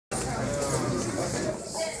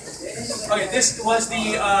Okay, this was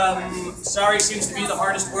the, sorry seems to be the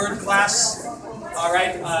hardest word class, all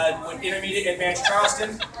right, with Intermediate Advanced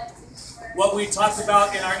Charleston. What we talked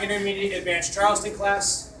about in our Intermediate Advanced Charleston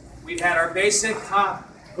class, we've had our basic, ha,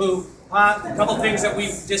 hoo, ha, a couple things that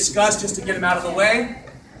we've discussed just to get them out of the way,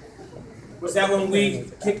 was that when we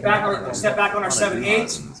kick back or step back on our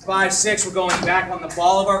 7/8, 5/6, we're going back on the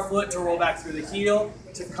ball of our foot to roll back through the heel,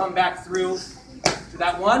 to come back through to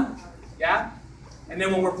that one, yeah? And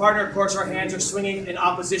then when we're partnered, of course, our hands are swinging in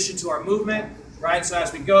opposition to our movement, right? So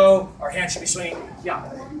as we go, our hands should be swinging, yeah.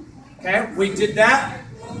 Okay, we did that.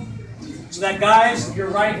 So that, guys, your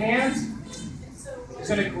right hand is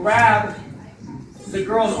going to grab the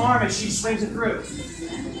girl's arm as she swings it through,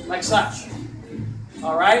 like such.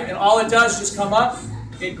 All right, and all it does is just come up,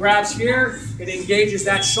 it grabs here, it engages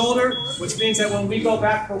that shoulder, which means that when we go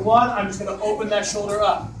back for one, I'm just going to open that shoulder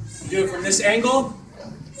up. Do it from this angle.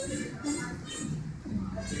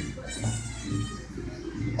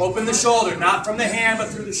 Open the shoulder, not from the hand, but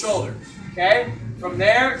through the shoulder. Okay? From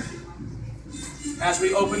there, as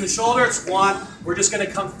we open the shoulder, it's one. We're just going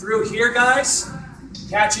to come through here, guys,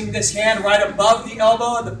 catching this hand right above the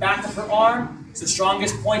elbow at the back of her arm. It's the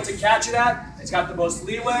strongest point to catch it at. It's got the most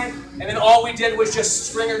leeway. And then all we did was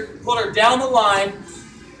just pull her down the line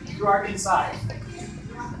through our inside.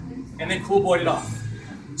 And then cool boyed it off.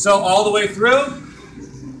 So all the way through.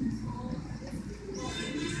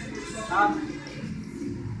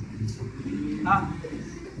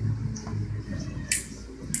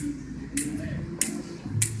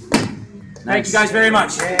 Thank you guys very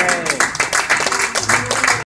much. Yay.